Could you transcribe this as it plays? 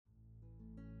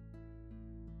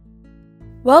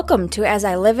Welcome to As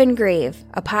I Live and Grieve,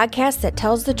 a podcast that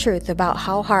tells the truth about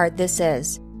how hard this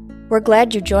is. We're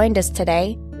glad you joined us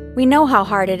today. We know how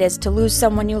hard it is to lose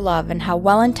someone you love and how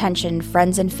well-intentioned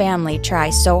friends and family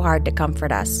try so hard to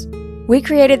comfort us. We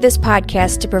created this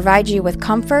podcast to provide you with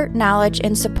comfort, knowledge,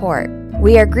 and support.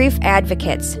 We are grief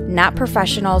advocates, not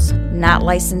professionals, not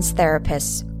licensed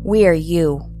therapists. We are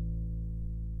you.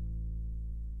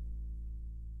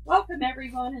 Welcome,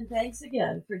 everyone, and thanks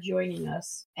again for joining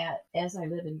us at As I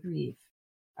Live and Grieve.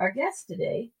 Our guest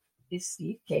today is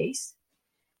Steve Case,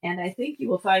 and I think you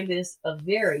will find this a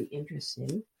very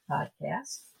interesting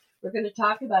podcast. We're going to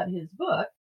talk about his book.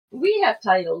 We have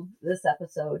titled this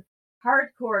episode,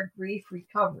 Hardcore Grief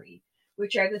Recovery,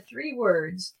 which are the three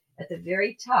words at the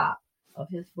very top of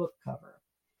his book cover.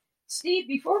 Steve,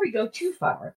 before we go too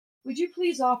far, would you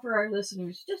please offer our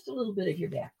listeners just a little bit of your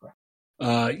background?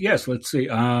 Yes, let's see.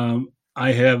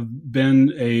 I have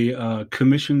been a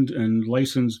commissioned and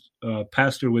licensed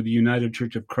pastor with the United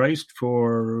Church of Christ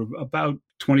for about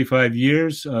 25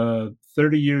 years, 30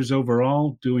 years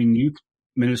overall doing youth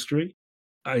ministry.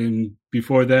 And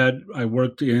before that, I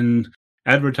worked in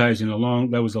advertising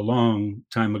that was a long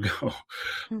time ago.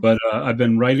 But I've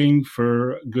been writing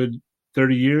for a good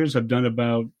 30 years. I've done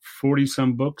about 40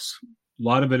 some books. A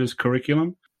lot of it is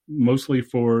curriculum, mostly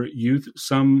for youth,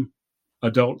 some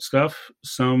adult stuff,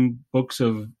 some books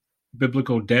of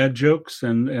biblical dad jokes,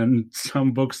 and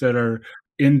some books that are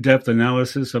in-depth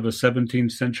analysis of a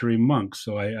 17th century monk.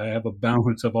 So I have a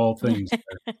balance of all things.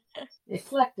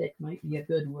 Eclectic might be a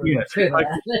good word. Yes,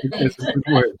 it's a good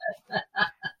word.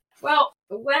 Well,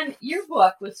 when your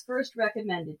book was first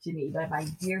recommended to me by my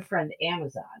dear friend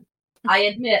Amazon, I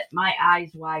admit my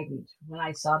eyes widened when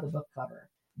I saw the book cover.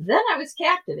 Then I was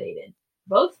captivated,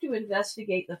 both to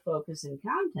investigate the focus and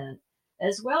content,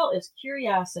 as well as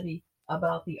curiosity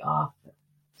about the author.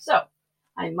 So,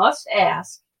 I must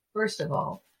ask, first of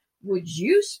all, would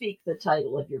you speak the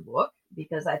title of your book?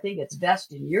 Because I think it's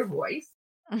best in your voice.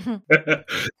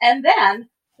 And then,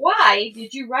 why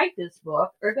did you write this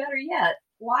book? Or better yet,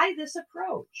 why this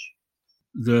approach?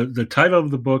 The title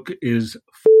of the book is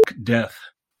Death.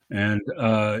 And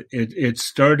it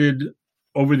started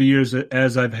over the years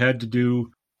as I've had to do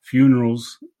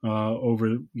funerals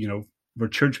for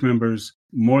church members,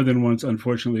 more than once,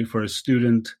 unfortunately, for a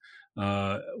student,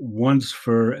 once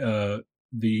for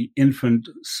the infant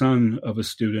son of a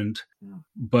student.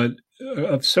 But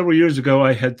several years ago,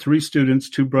 I had three students,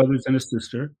 two brothers and a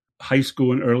sister, high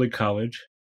school and early college,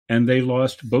 and they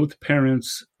lost both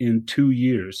parents in 2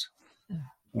 years.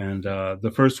 And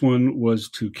the first one was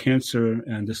to cancer,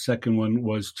 and the second one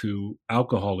was to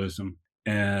alcoholism.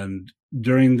 And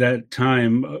during that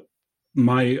time,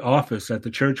 my office at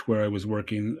the church where I was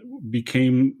working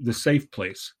became the safe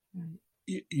place.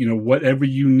 Whatever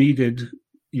you needed,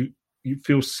 you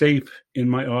feel safe in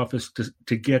my office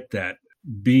to get that.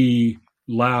 Be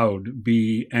loud,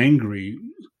 be angry,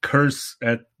 curse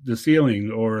at the ceiling,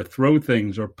 or throw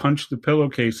things, or punch the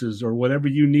pillowcases, or whatever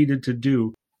you needed to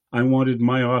do. I wanted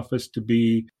my office to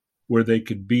be where they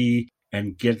could be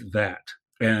and get that.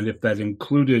 And if that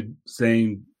included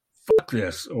saying, fuck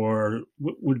this, or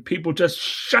would people just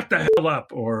shut the hell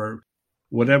up, or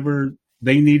whatever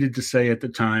they needed to say at the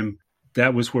time,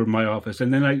 that was where my office.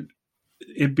 And then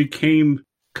it became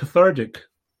cathartic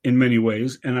in many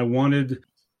ways. And I wanted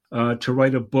to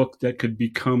write a book that could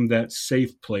become that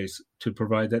safe place to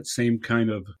provide that same kind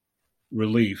of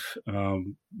relief.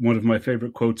 One of my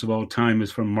favorite quotes of all time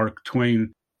is from Mark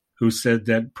Twain, who said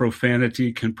that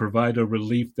profanity can provide a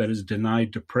relief that is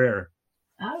denied to prayer.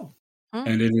 Oh.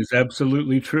 And it is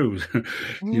absolutely true.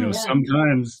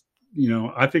 Sometimes,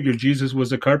 I figured Jesus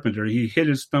was a carpenter. He hit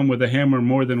his thumb with a hammer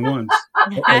more than once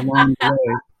along the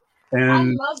way.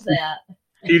 And I love that.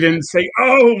 He didn't say,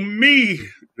 "Oh, me."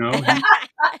 No,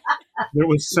 there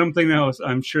was something else.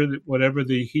 I'm sure that whatever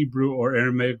the Hebrew or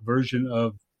Aramaic version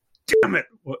of "damn it,"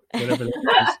 whatever that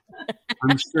was,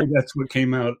 I'm sure that's what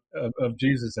came out of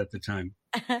Jesus at the time.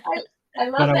 I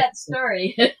love that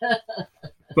story.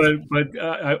 But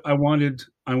I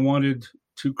wanted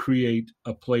to create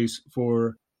a place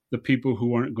for the people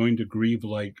who aren't going to grieve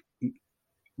like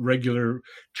regular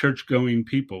church-going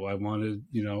people. I wanted,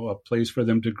 a place for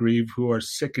them to grieve who are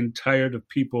sick and tired of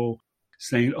people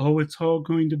saying, "Oh, it's all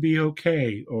going to be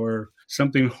okay," or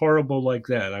something horrible like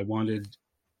that. I wanted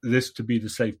this to be the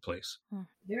safe place.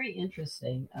 Very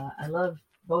interesting. I love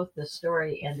both the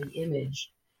story and the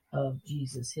image of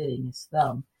Jesus hitting his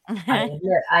thumb. I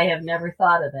admit, I have never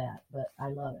thought of that, but I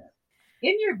love it.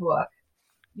 In your book,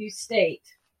 you state,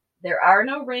 there are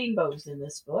no rainbows in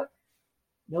this book,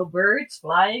 no birds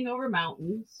flying over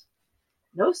mountains,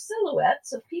 No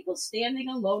silhouettes of people standing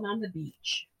alone on the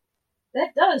beach.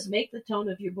 That does make the tone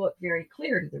of your book very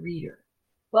clear to the reader.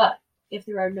 But if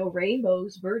there are no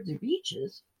rainbows, birds, or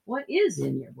beaches, what is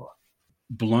in your book?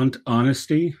 Blunt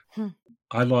honesty.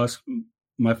 I lost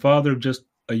my father just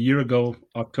a year ago,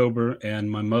 October, and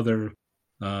my mother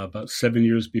about 7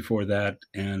 years before that.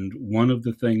 And one of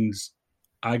the things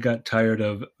I got tired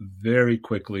of very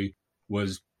quickly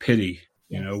was pity,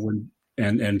 Yes.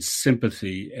 and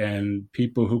sympathy, and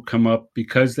people who come up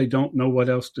because they don't know what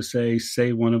else to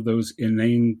say one of those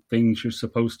inane things you're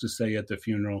supposed to say at the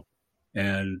funeral.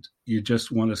 And you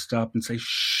just want to stop and say,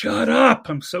 shut up.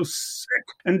 I'm so sick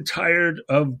and tired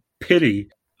of pity.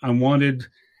 I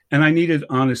needed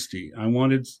honesty. I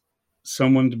wanted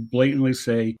someone to blatantly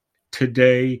say,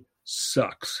 today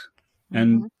sucks.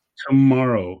 And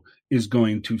tomorrow is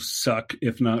going to suck,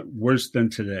 if not worse than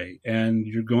today. And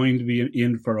you're going to be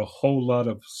in for a whole lot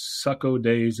of sucko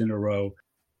days in a row,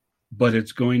 but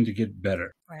it's going to get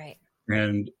better. Right.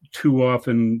 And too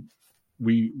often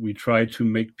we try to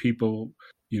make people,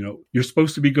 you're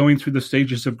supposed to be going through the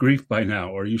stages of grief by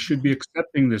now, or you should be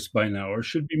accepting this by now, or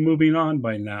should be moving on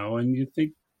by now. And you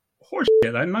think, horse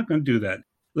shit, I'm not going to do that.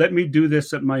 Let me do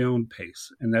this at my own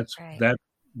pace. And that's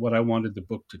what I wanted the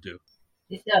book to do.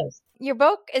 It does. Your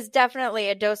book is definitely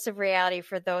a dose of reality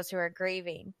for those who are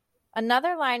grieving.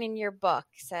 Another line in your book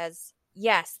says,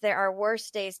 yes, there are worse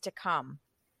days to come.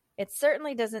 It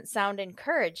certainly doesn't sound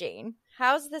encouraging.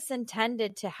 How's this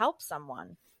intended to help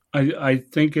someone? I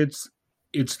think it's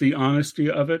the honesty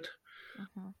of it.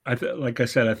 Like I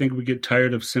said, I think we get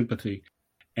tired of sympathy,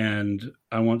 and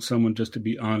I want someone just to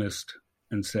be honest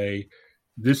and say,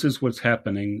 this is what's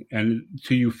happening, and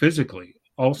to you physically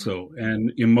also,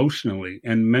 and emotionally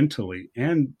and mentally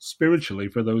and spiritually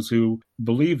for those who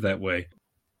believe that way.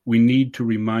 We need to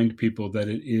remind people that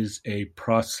it is a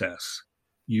process.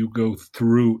 You go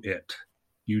through it.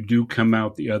 You do come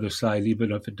out the other side,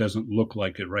 even if it doesn't look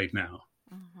like it right now.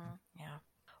 Yeah.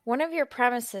 One of your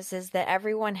premises is that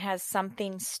everyone has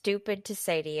something stupid to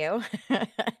say to you.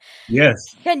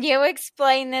 Yes. Can you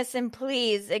explain this? And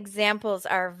please, examples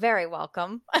are very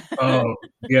welcome. Oh,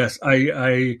 yes.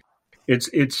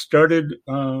 It started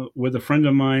with a friend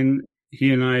of mine.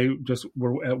 He and I just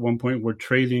were at one point, we're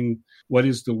trading what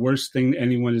is the worst thing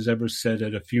anyone has ever said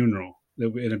at a funeral.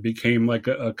 And it became like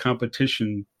a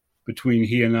competition between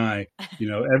he and I.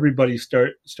 Everybody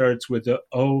starts with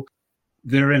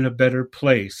they're in a better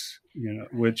place,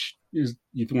 which is,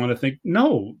 you want to think,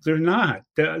 no, they're not.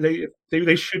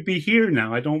 They should be here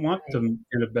now. I don't want them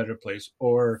in a better place.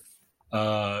 Or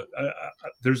I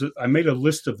made a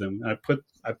list of them. I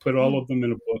put all of them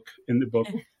in the book.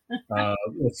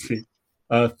 Let's see.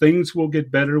 Things will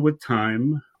get better with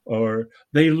time, or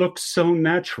they look so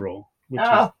natural. Which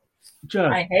is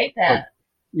just, I hate that.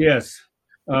 Yes.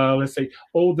 Let's say,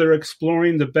 they're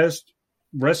exploring the best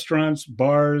restaurants,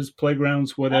 bars,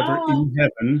 playgrounds, whatever in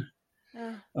heaven.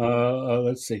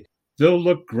 Let's see. They'll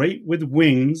look great with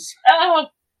wings.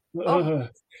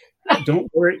 Don't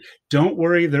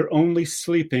worry. They're only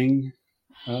sleeping.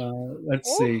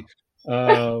 Let's see.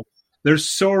 They're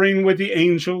soaring with the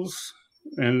angels.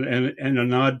 And a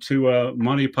nod to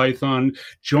Monty Python.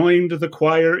 Joined the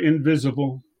choir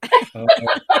invisible.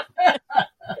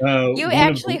 You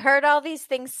actually heard all these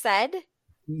things said?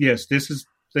 Yes, this is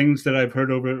things that I've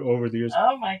heard over the years.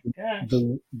 Oh my gosh!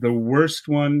 The worst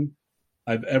one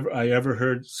I ever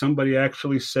heard. Somebody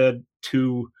actually said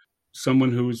to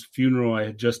someone whose funeral I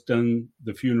had just done,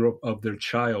 the funeral of their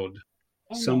child.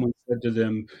 Someone said to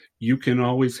them, "You can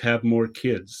always have more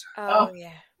kids." Oh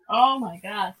yeah. Oh my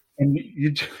God. And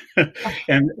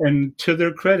and to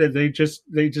their credit, they just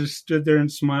stood there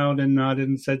and smiled and nodded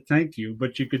and said thank you.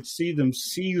 But you could see them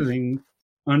seething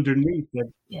underneath.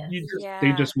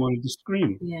 They just wanted to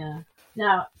scream. Yeah.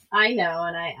 Now I know,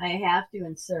 and I have to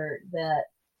insert that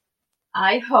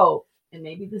I hope, and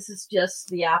maybe this is just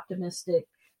the optimistic,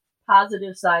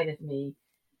 positive side of me,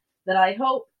 that I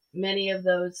hope many of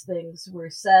those things were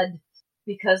said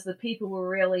because the people were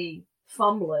really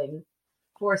fumbling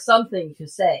for something to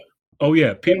say. Oh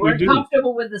yeah, people were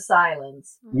comfortable with the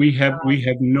silence. We have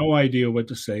no idea what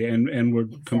to say, and we're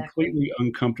completely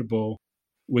uncomfortable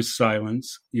with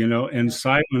silence. And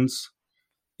silence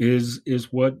is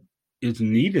what is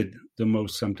needed the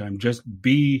most sometimes. Just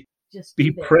be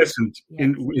present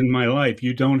in my life.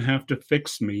 You don't have to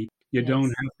fix me. You don't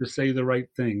have to say the right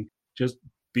thing. Just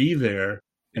be there,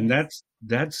 and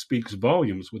that speaks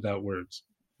volumes without words.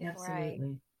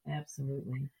 Absolutely,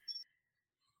 absolutely.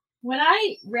 When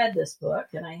I read this book,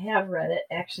 and I have read it,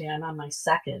 actually I'm on my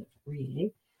second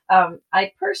reading,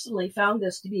 I personally found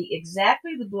this to be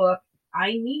exactly the book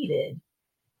I needed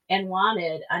and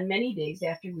wanted on many days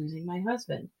after losing my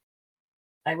husband.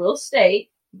 I will state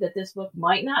that this book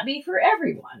might not be for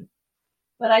everyone,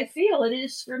 but I feel it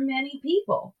is for many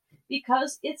people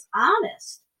because it's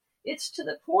honest. It's to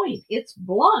the point. It's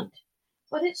blunt,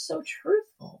 but it's so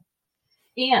truthful.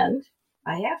 And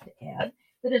I have to add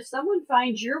that if someone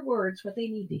finds your words what they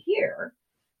need to hear,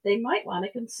 they might want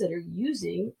to consider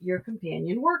using your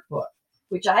companion workbook,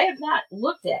 which I have not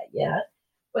looked at yet,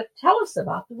 but tell us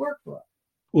about the workbook.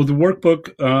 Well, the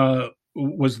workbook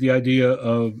was the idea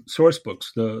of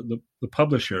Sourcebooks, the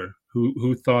publisher,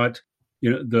 who thought,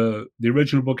 the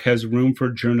original book has room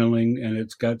for journaling and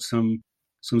it's got some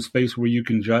space where you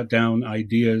can jot down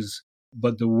ideas,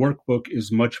 but the workbook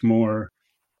is much more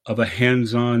of a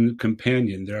hands-on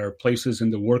companion. There are places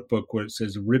in the workbook where it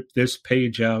says, rip this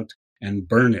page out and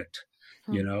burn it,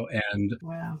 and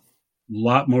wow.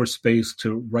 lot more space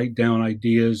to write down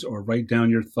ideas or write down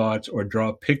your thoughts or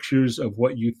draw pictures of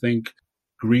what you think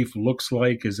grief looks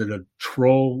like. Is it a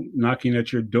troll knocking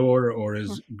at your door, or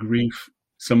is grief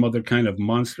some other kind of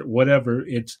monster? Whatever.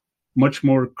 It's much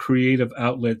more creative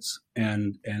outlets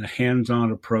and a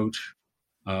hands-on approach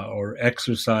or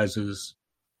exercises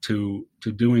to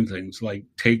doing things, like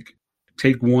take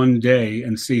one day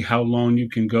and see how long you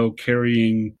can go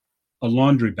carrying a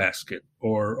laundry basket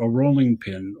or a rolling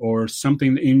pin or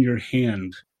something in your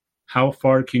hand. How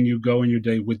far can you go in your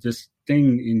day with this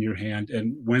thing in your hand?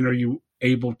 And when are you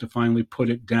able to finally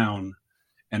put it down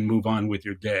and move on with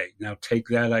your day? Now take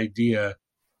that idea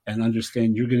and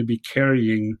understand you're going to be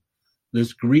carrying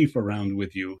this grief around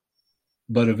with you,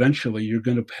 but eventually you're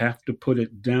going to have to put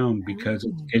it down because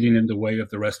it's getting in the way of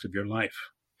the rest of your life.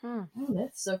 Oh,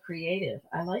 that's so creative.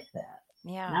 I like that.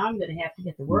 Yeah. Now I'm going to have to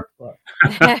get the workbook.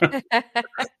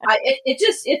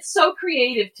 It's so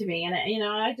creative to me. And,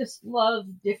 I just love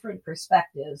different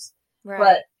perspectives. Right.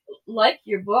 But like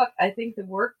your book, I think the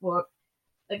workbook,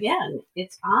 again,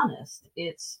 it's honest,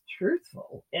 it's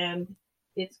truthful, and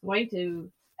it's going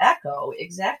to echo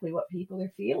exactly what people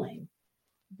are feeling.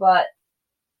 But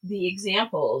the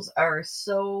examples are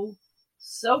so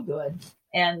good.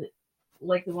 And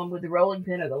like the one with the rolling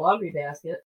pin or the laundry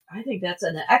basket, I think that's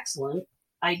an excellent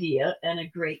idea and a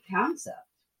great concept.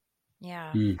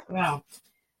 Yeah. Wow.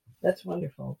 That's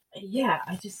wonderful. Yeah,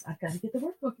 I've got to get the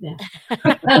workbook now.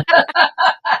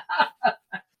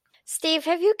 Steve,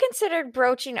 have you considered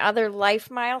broaching other life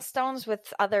milestones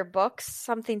with other books?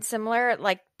 Something similar,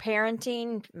 like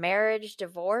parenting, marriage,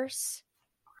 divorce?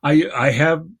 I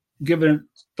have given it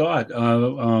thought.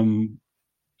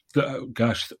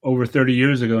 Over 30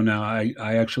 years ago now, I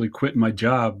actually quit my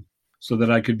job so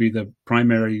that I could be the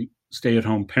primary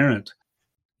stay-at-home parent,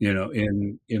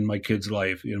 in my kid's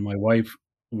life. My wife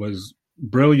was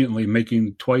brilliantly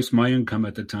making twice my income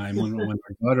at the time when my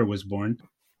daughter was born.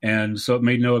 And so it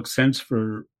made no sense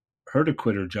for her to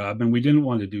quit her job, and we didn't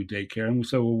want to do daycare. And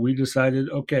so we decided,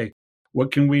 okay,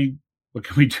 what can we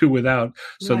do without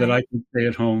so that I can stay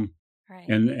at home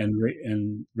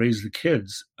and raise the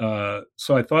kids.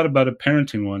 So I thought about a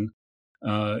parenting one.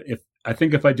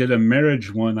 If I did a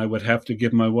marriage one, I would have to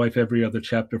give my wife every other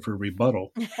chapter for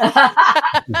rebuttal.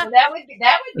 Well, that would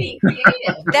be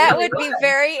creative. That would be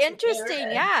very interesting.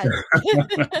 Yes.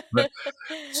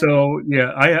 So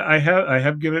yeah, I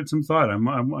have given it some thought.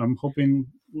 I'm hoping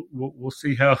we'll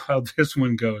see how this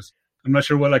one goes. I'm not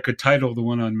sure what I could title the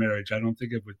one on marriage. I don't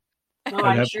think it would. Oh,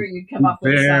 I'm sure you'd come up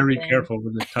with something. Very careful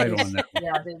with the title on that.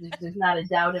 Yeah, there's not a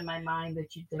doubt in my mind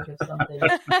that you'd think of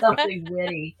something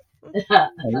witty.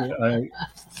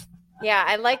 Yeah,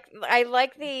 I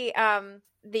like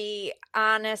the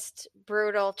honest,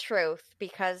 brutal truth,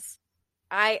 because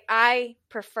I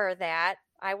prefer that.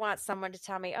 I want someone to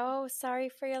tell me, "Oh, sorry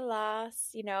for your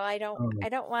loss." I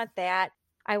don't want that.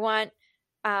 I want,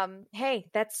 hey,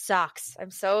 that sucks.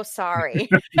 I'm so sorry.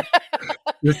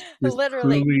 This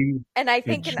Literally. Truly, and I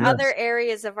think in other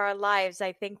areas of our lives,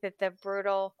 I think that the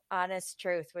brutal, honest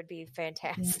truth would be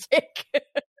fantastic.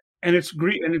 And it's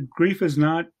grief, and grief is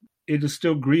not. It is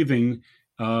still grieving.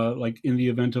 Like in the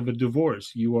event of a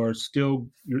divorce, you're still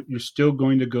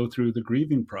going to go through the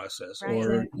grieving process. Right.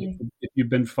 Or if you've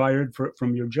been fired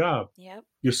from your job,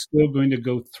 you're still going to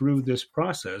go through this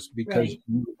process because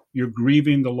you're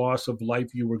grieving the loss of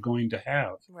life you were going to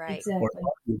have, right? Exactly. Or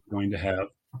you were going to have.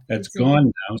 That's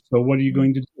gone now. So what are you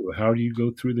going to do? How do you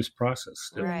go through this process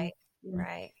still? Right.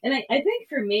 Right. And I think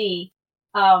for me,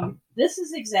 this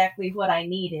is exactly what I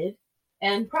needed,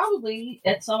 and probably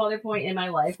at some other point in my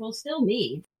life will still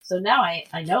need. So now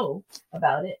I know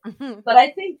about it. But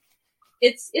I think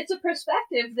it's a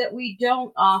perspective that we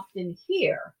don't often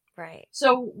hear. Right.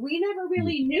 So we never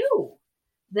really knew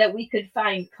that we could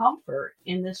find comfort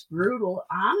in this brutal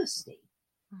honesty.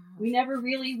 we never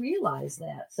really realize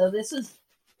that. So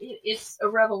it's a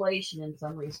revelation in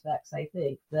some respects, I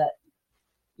think, that,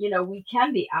 we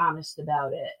can be honest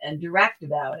about it and direct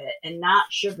about it and not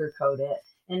sugarcoat it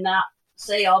and not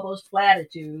say all those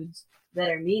platitudes that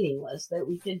are meaningless, that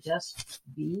we can just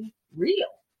be real.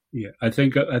 Yeah, I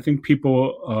think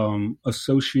people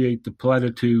associate the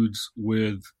platitudes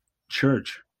with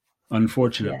church,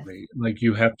 unfortunately. Yes. Like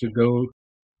you're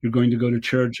going to go to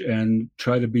church and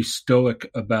try to be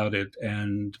stoic about it.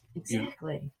 And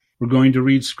exactly. We're going to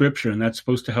read scripture and that's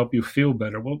supposed to help you feel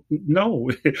better. Well,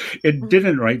 no, it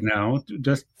didn't right now.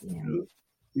 Just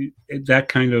that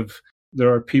kind of,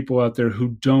 there are people out there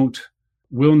who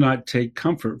will not take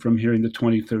comfort from hearing the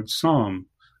 23rd Psalm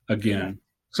again. Yeah.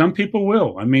 Some people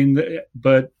will. I mean,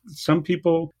 but some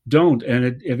people don't.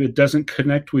 And if it doesn't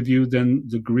connect with you, then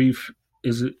the grief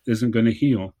isn't going to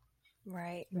heal.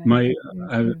 Right.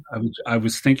 I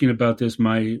was thinking about this.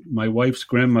 My wife's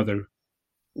grandmother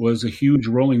was a huge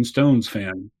Rolling Stones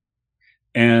fan.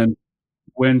 And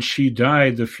when she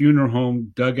died, the funeral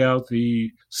home dug out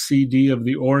the CD of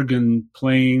the organ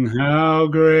playing "How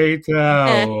Great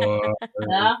Thou Art,"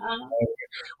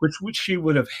 which she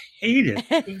would have hated.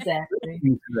 Exactly.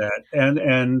 That.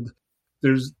 And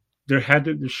there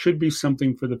should be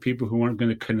something for the people who aren't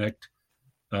going to connect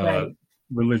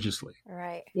religiously.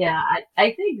 Right. Yeah,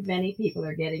 I think many people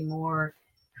are getting more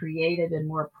creative and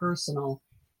more personal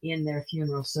in their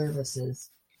funeral services.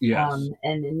 Yes.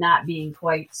 And not being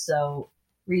quite so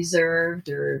reserved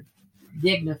or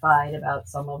dignified about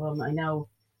some of them. I know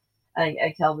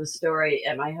I tell the story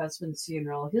at my husband's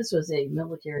funeral. His was a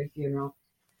military funeral.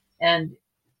 And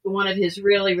one of his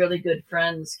really, really good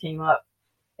friends came up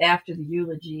after the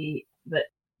eulogy, but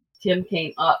Tim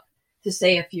came up to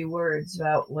say a few words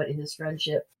about what his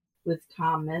friendship with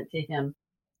Tom meant to him.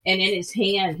 And in his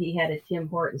hand, he had a Tim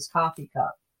Hortons coffee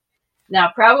cup. Now,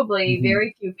 probably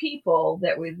very few people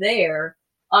that were there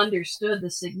understood the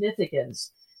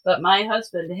significance, but my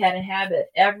husband had a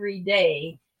habit every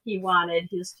day. He wanted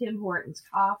his Tim Hortons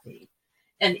coffee,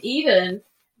 and even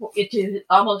to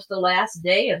almost the last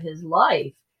day of his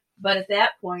life. But at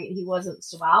that point, he wasn't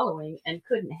swallowing and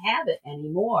couldn't have it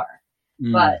anymore.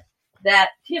 But that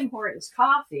Tim Hortons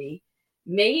coffee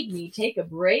made me take a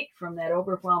break from that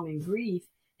overwhelming grief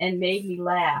and made me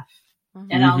laugh.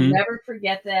 And I'll never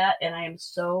forget that. And I am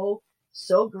so,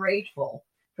 so grateful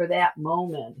for that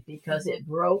moment because it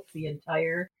broke the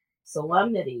entire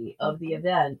solemnity of the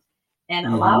event and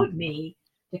allowed me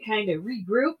to kind of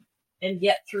regroup and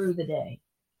get through the day.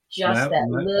 Just that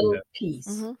little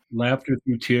piece. Laughter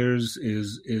through tears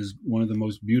is one of the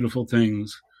most beautiful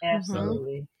things.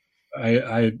 Absolutely.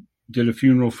 I did a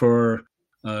funeral for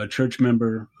a church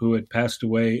member who had passed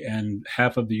away, and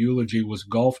half of the eulogy was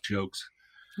golf jokes.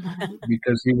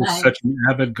 Because he was such an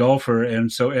avid golfer,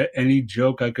 and so any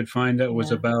joke I could find that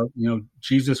was about,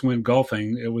 Jesus went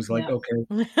golfing, it was like,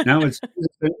 okay, now it's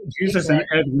Jesus and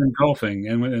Ed went golfing,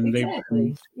 and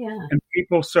and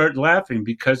people start laughing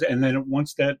and then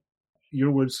once that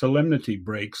your word solemnity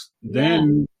breaks,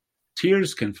 then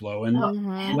tears can flow and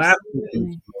laughter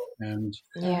can flow, and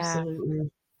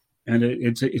absolutely, and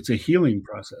it's a healing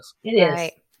process. It is.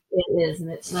 Right. It is,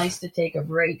 and it's nice to take a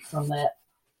break from that.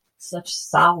 Such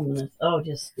solemnness.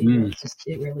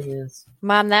 It really is.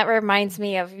 Mom, that reminds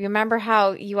me of, you remember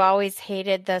how you always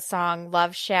hated the song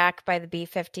Love Shack by the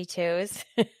B-52s?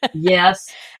 Yes.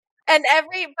 And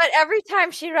every time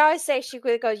she would always say, she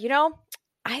would go,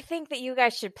 I think that you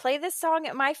guys should play this song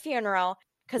at my funeral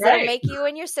because it'll make you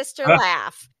and your sister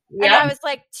laugh. Yep. And I was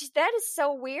like, that is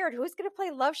so weird. Who's going to play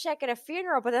Love Shack at a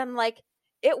funeral? But I'm like,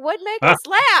 it would make us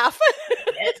laugh.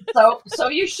 So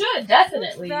you should,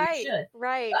 definitely. Right, you should.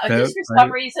 Right. Just for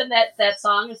some reason, that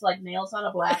song is like nails on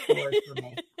a blackboard for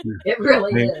me. It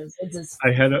really is.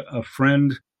 I had a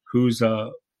friend whose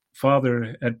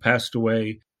father had passed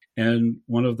away, and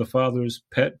one of the father's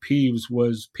pet peeves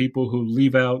was people who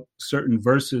leave out certain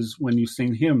verses when you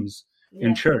sing hymns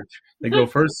in church. They go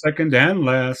first, second, and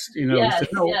last. He said,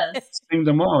 no, sing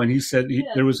them all. And he said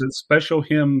there was a special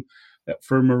hymn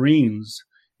for Marines,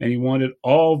 and he wanted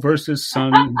all verses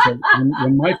sung. He said,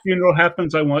 when my funeral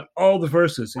happens, I want all the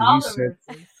verses. And he said,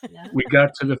 we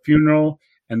got to the funeral,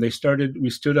 and we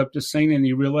stood up to sing, and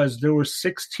he realized there were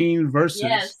 16 verses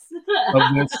of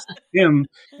this hymn.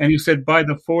 And he said, by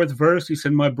the fourth verse, he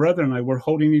said, my brother and I were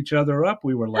holding each other up.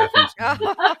 We were laughing.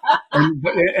 and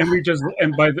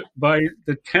by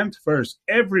the 10th verse,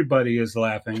 everybody is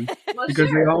laughing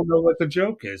because they all know what the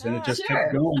joke is. And it just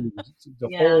kept going.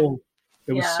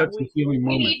 It was such a healing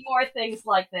moment. We need more things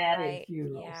like that in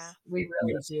funerals. Yeah. We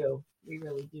really do. We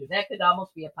really do. That could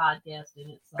almost be a podcast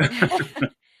in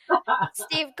itself.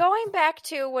 Steve, going back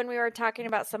to when we were talking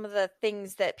about some of the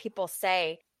things that people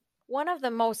say, one of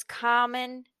the most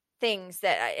common things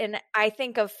and I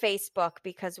think of Facebook,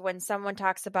 because when someone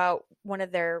talks about one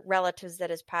of their relatives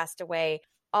that has passed away,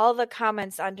 all the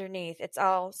comments underneath, it's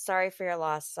all sorry for your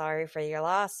loss, sorry for your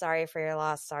loss, sorry for your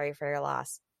loss, sorry for your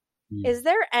loss. Is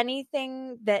there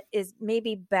anything that is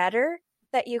maybe better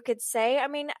that you could say? I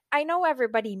mean, I know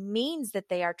everybody means that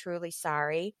they are truly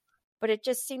sorry, but it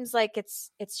just seems like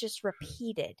it's just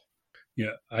repeated.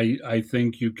 Yeah, I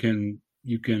think you can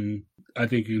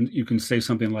say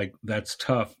something like, that's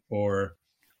tough, or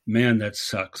man, that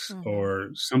sucks,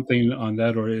 or something on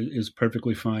that, or is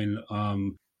perfectly fine.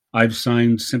 I've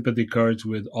signed sympathy cards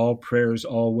with all prayers,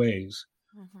 always,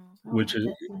 which is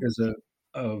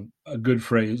a good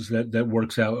phrase that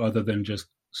works out, other than just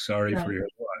sorry for your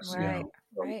loss. Right,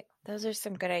 right. Those are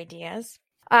some good ideas.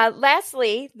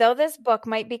 Lastly, though this book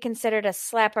might be considered a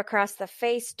slap across the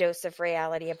face dose of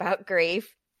reality about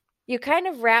grief, you kind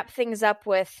of wrap things up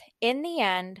with, in the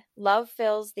end, love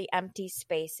fills the empty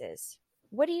spaces.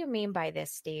 What do you mean by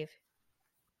this, Steve?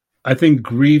 I think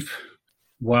grief,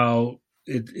 while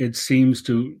it seems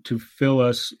to fill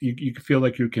us, you feel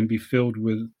like you can be filled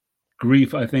with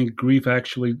grief. I think grief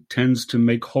actually tends to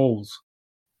make holes.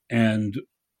 And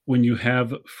when you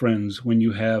have friends, when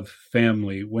you have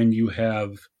family, when you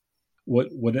have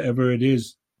whatever it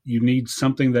is, you need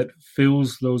something that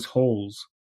fills those holes,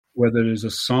 whether it is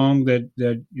a song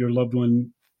that your loved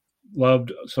one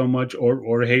loved so much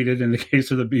or hated in the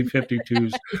case of the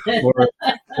B-52s, or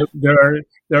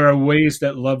there are ways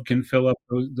that love can fill up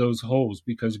those holes,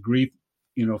 because grief,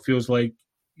 feels like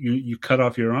you cut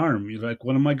off your arm. You're like,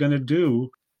 what am I going to do?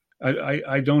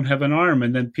 I don't have an arm.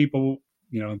 And then people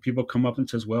come up and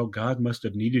says, well, God must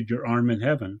have needed your arm in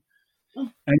heaven.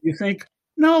 And you think,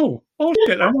 no,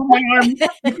 bullshit, I want my arm.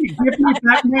 Give me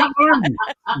back my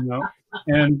arm.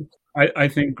 And I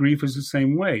think grief is the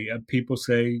same way. People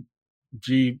say,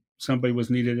 gee, somebody was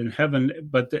needed in heaven,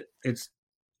 but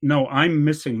no, I'm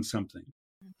missing something.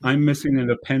 I'm missing an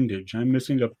appendage. I'm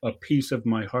missing a piece of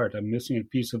my heart. I'm missing a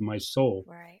piece of my soul.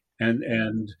 Right.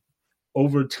 And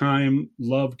over time,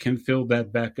 love can fill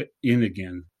that back in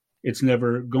again. It's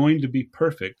never going to be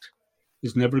perfect.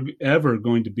 It's never ever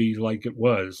going to be like it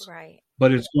was. Right.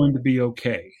 But it's going to be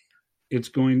okay.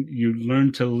 You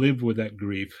learn to live with that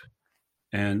grief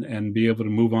and be able to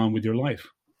move on with your life.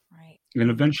 Right. And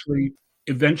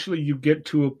eventually you get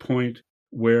to a point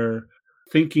where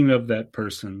thinking of that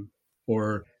person,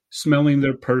 or smelling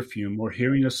their perfume, or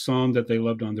hearing a song that they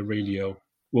loved on the radio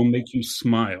will make you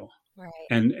smile. Right.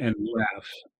 And laugh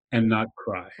and not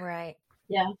cry. Right.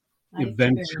 Yeah.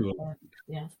 Eventually.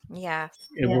 Yeah. Yeah.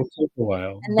 It will take a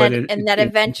while. And that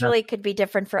eventually could be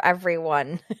different for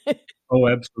everyone. Oh,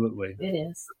 absolutely. It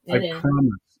is.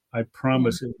 I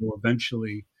promise it will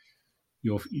eventually,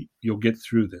 you'll get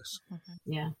through this.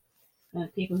 Yeah.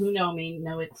 People who know me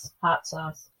know it's hot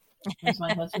sauce. It's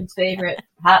my husband's favorite,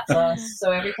 hot sauce.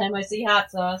 So every time I see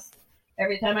hot sauce,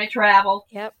 every time I travel,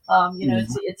 yep.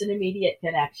 It's an immediate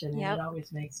connection, and yep. it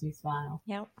always makes me smile.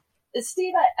 Yep.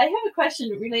 Steve, I have a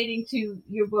question relating to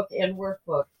your book and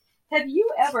workbook. Have you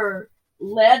ever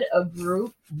led a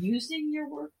group using your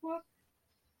workbook,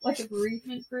 like a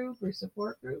bereavement group or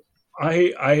support group?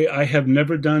 I have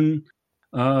never done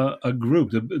a group.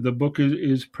 The book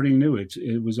is pretty new.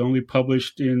 It was only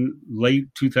published in late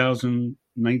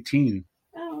 2019,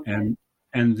 and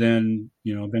then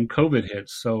then COVID hit.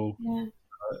 So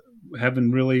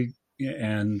haven't really,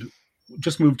 and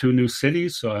just moved to a new city.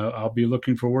 So I'll be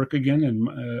looking for work again,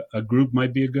 and a group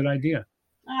might be a good idea.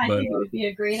 I think it would be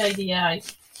a great idea.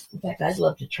 In fact, I'd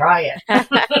love to try it.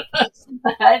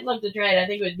 I'd love to try it. I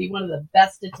think it would be one of the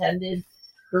best attended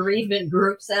bereavement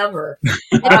groups ever.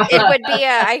 It would be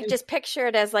I just picture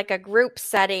it as like a group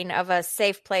setting of a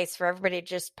safe place for everybody to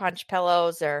just punch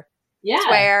pillows or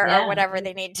swear or whatever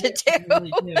they need to do.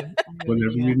 Really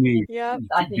whatever you need. Yep.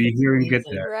 Be here and get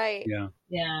there. Right.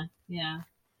 Yeah.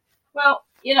 Well,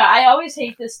 I always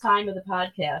hate this time of the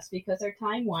podcast because our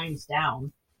time winds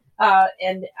down.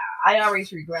 And I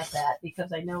always regret that,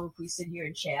 because I know if we sit here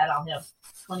and chat, I'll have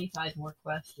 25 more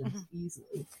questions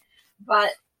easily.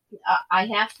 But I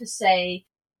have to say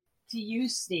to you,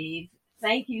 Steve,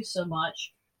 thank you so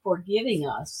much for giving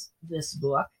us this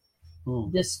book,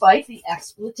 despite the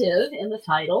expletive in the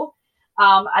title.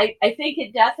 I think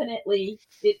it definitely,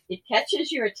 it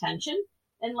catches your attention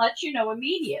and lets you know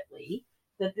immediately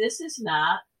that this is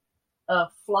not a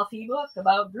fluffy book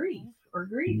about grief or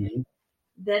grieving,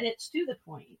 that it's to the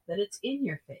point, that it's in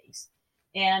your face.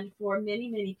 And for many,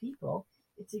 many people,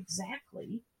 it's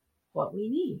exactly what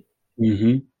we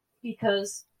need.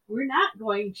 Because we're not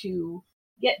going to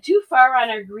get too far on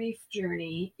our grief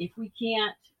journey if we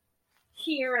can't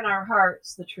hear in our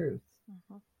hearts the truth.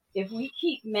 Mm-hmm. If we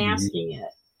keep masking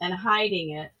it and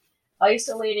hiding it,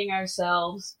 isolating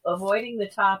ourselves, avoiding the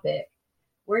topic,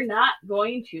 we're not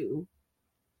going to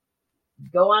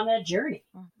go on that journey.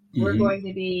 Mm-hmm. We're going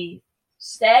to be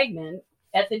stagnant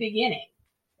at the beginning,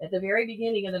 at the very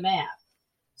beginning of the map.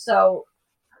 So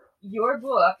your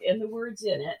book and the words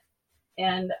in it,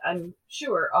 and I'm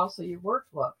sure also your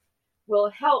workbook, will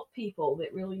help people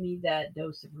that really need that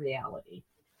dose of reality.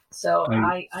 So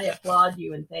I applaud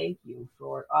you and thank you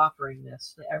for offering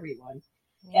this to everyone.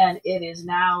 And it is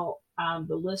now on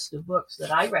the list of books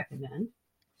that I recommend.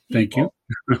 Thank you.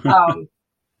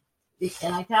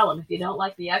 And I tell him, if you don't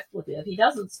like the expletive, he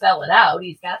doesn't spell it out.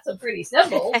 He's got some pretty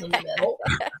symbols in the middle.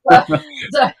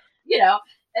 So, you know.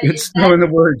 It's still in the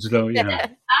words, though. Yeah.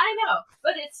 I know.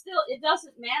 But it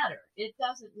doesn't matter. It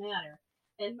doesn't matter.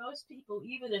 And most people,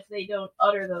 even if they don't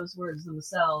utter those words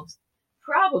themselves,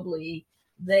 probably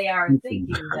they are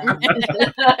thinking them.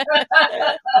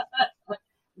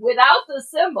 Without the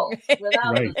symbols.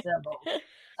 The symbols.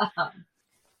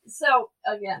 So,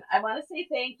 again, I want to say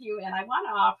thank you, and we want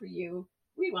to offer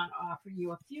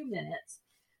you a few minutes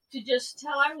to just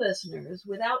tell our listeners,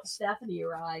 without Stephanie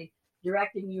or I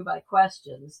directing you by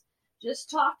questions, just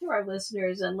talk to our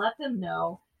listeners and let them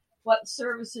know what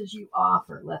services you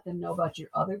offer. Let them know about your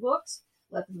other books.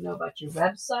 Let them know about your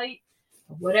website.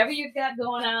 Whatever you've got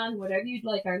going on, whatever you'd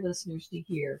like our listeners to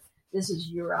hear, this is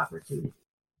your opportunity.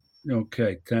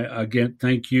 Okay. Again,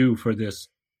 thank you for this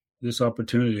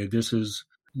opportunity.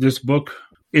 This book,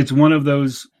 it's one of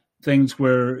those things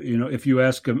where, if you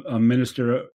ask a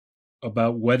minister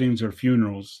about weddings or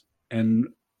funerals, and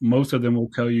most of them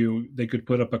will tell you they could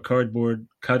put up a cardboard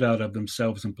cutout of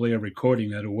themselves and play a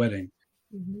recording at a wedding.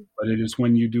 Mm-hmm. But it is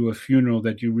when you do a funeral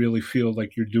that you really feel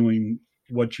like you're doing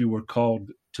what you were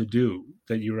called to do,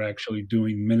 that you're actually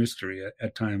doing ministry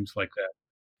at times like that.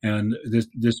 And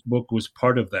this book was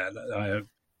part of that.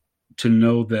 To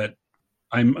know that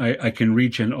I can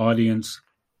reach an audience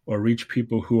or reach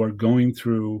people who are going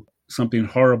through something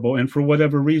horrible and for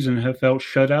whatever reason have felt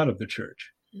shut out of the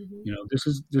church. Mm-hmm.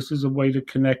 This is a way to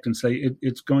connect and say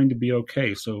it's going to be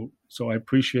okay. So I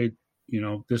appreciate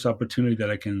this opportunity that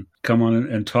I can come on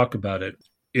and talk about it.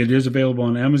 It is available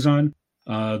on Amazon.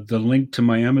 The link to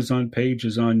my Amazon page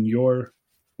is on your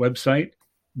website.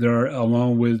 There are,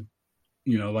 along with,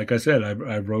 like I said,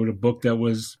 I wrote a book that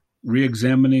was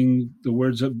re-examining the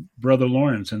words of Brother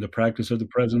Lawrence and the practice of the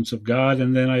presence of God.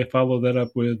 And then I follow that up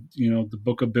with, the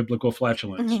book of biblical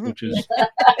flatulence, which is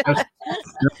just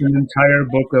an entire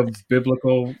book of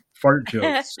biblical fart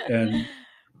jokes. And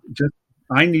just,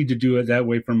 I need to do it that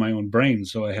way for my own brain.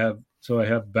 So I have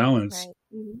balance.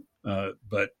 Right.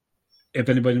 But if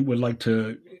anybody would like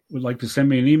to send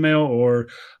me an email, or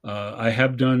I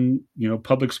have done,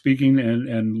 public speaking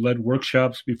and led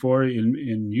workshops before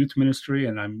in youth ministry,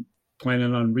 and I'm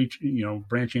planning on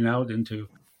branching out into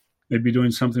maybe doing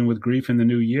something with grief in the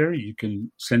new year. You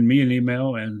can send me an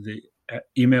email, and the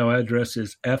email address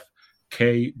is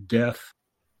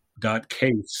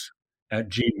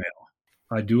fkdeath.case@gmail.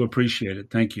 I do appreciate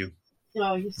it. Thank you.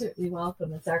 No, you're certainly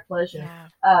welcome. It's our pleasure.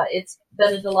 Yeah. It's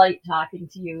been a delight talking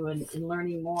to you and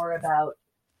learning more about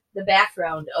the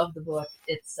background of the book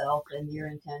itself and your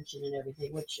intention and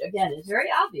everything, which, again, is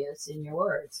very obvious in your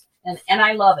words. And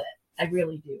I love it. I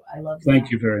really do. I love it.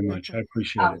 Thank you very much. I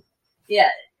appreciate it. Yeah.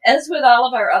 As with all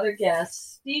of our other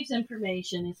guests, Steve's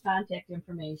information, his contact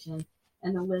information,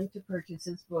 and the link to purchase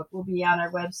his book will be on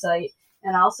our website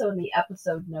and also in the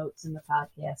episode notes in the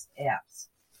podcast apps.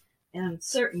 And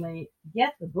certainly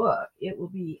get the book. It will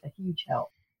be a huge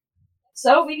help.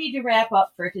 So we need to wrap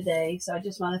up for today. So I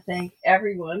just want to thank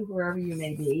everyone, wherever you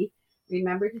may be.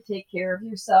 Remember to take care of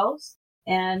yourselves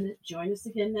and join us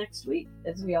again next week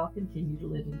as we all continue to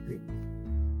live in grief.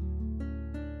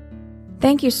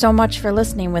 Thank you so much for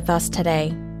listening with us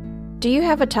today. Do you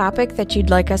have a topic that you'd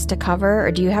like us to cover,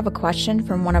 or do you have a question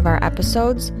from one of our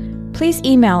episodes? Please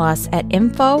email us at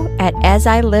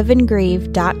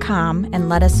info@asiliveinGrieve.com and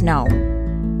let us know.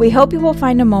 We hope you will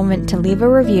find a moment to leave a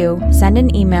review, send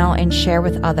an email, and share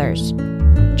with others.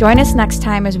 Join us next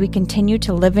time as we continue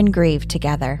to live and grieve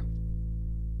together.